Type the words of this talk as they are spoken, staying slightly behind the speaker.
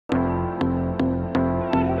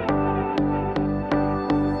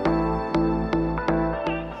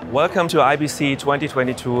Welcome to IBC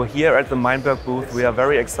 2022 here at the Meinberg booth. We are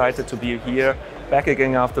very excited to be here, back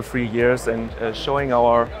again after 3 years and showing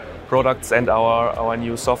our products and our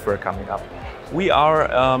new software coming up. We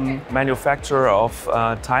are manufacturer of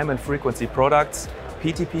time and frequency products,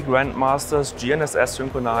 PTP Grandmasters, GNSS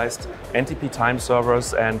synchronized, NTP time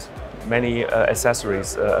servers and many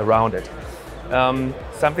accessories around it.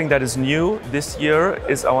 Something that is new this year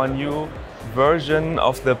is our new version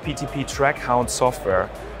of the PTP Track Hound software.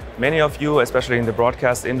 Many of you, especially in the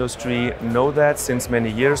broadcast industry, know that since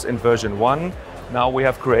many years in version 1. Now we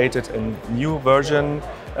have created a new version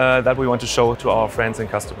that we want to show to our friends and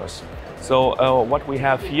customers. So what we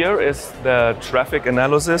have here is the traffic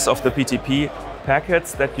analysis of the PTP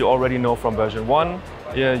packets that you already know from version 1.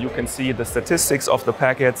 Here you can see the statistics of the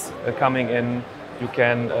packets coming in. You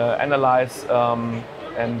can analyze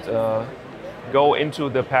and go into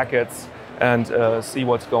the packets and see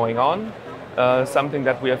what's going on. Something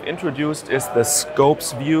that we have introduced is the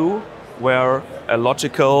scopes view, where a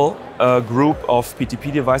logical group of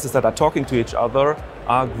PTP devices that are talking to each other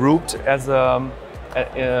are grouped as a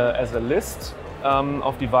list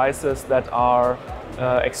of devices that are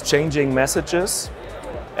exchanging messages.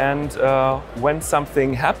 And when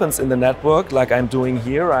something happens in the network, like I'm doing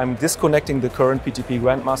here, I'm disconnecting the current PTP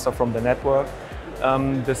Grandmaster from the network.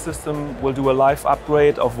 The system will do a live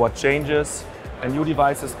upgrade of what changes. A new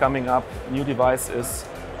device is coming up. New device is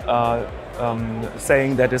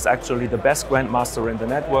saying that it's actually the best Grandmaster in the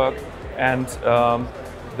network, and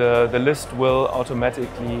the list will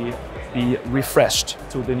automatically be refreshed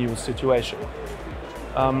to the new situation.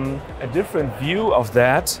 A different view of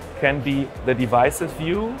that can be the devices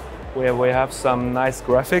view, where we have some nice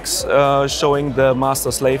graphics showing the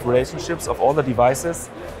master-slave relationships of all the devices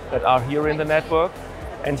that are here in the network.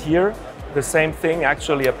 And here, the same thing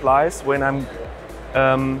actually applies when I'm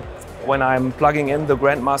plugging in the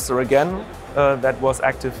Grandmaster again that was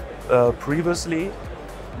active previously.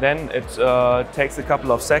 Then it takes a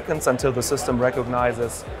couple of seconds until the system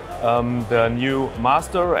recognizes the new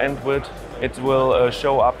master, and it will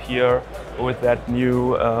show up here with that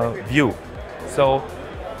new view. So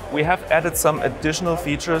we have added some additional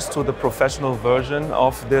features to the professional version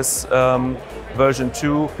of this version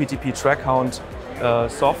 2 PTP Track Hound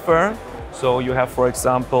software. So you have, for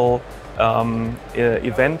example,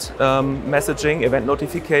 event messaging, event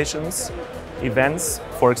notifications, events.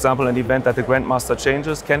 For example, an event that the Grandmaster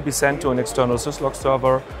changes can be sent to an external syslog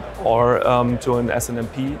server or to an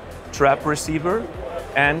SNMP trap receiver.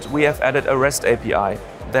 And we have added a REST API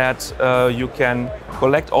that you can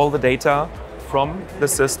collect all the data from the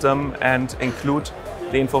system and include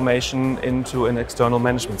the information into an external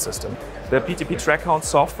management system. The PTP Track Hound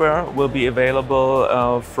software will be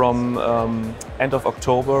available from end of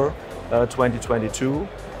October 2022,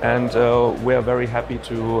 and we are very happy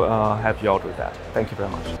to help you out with that. Thank you very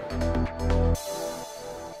much.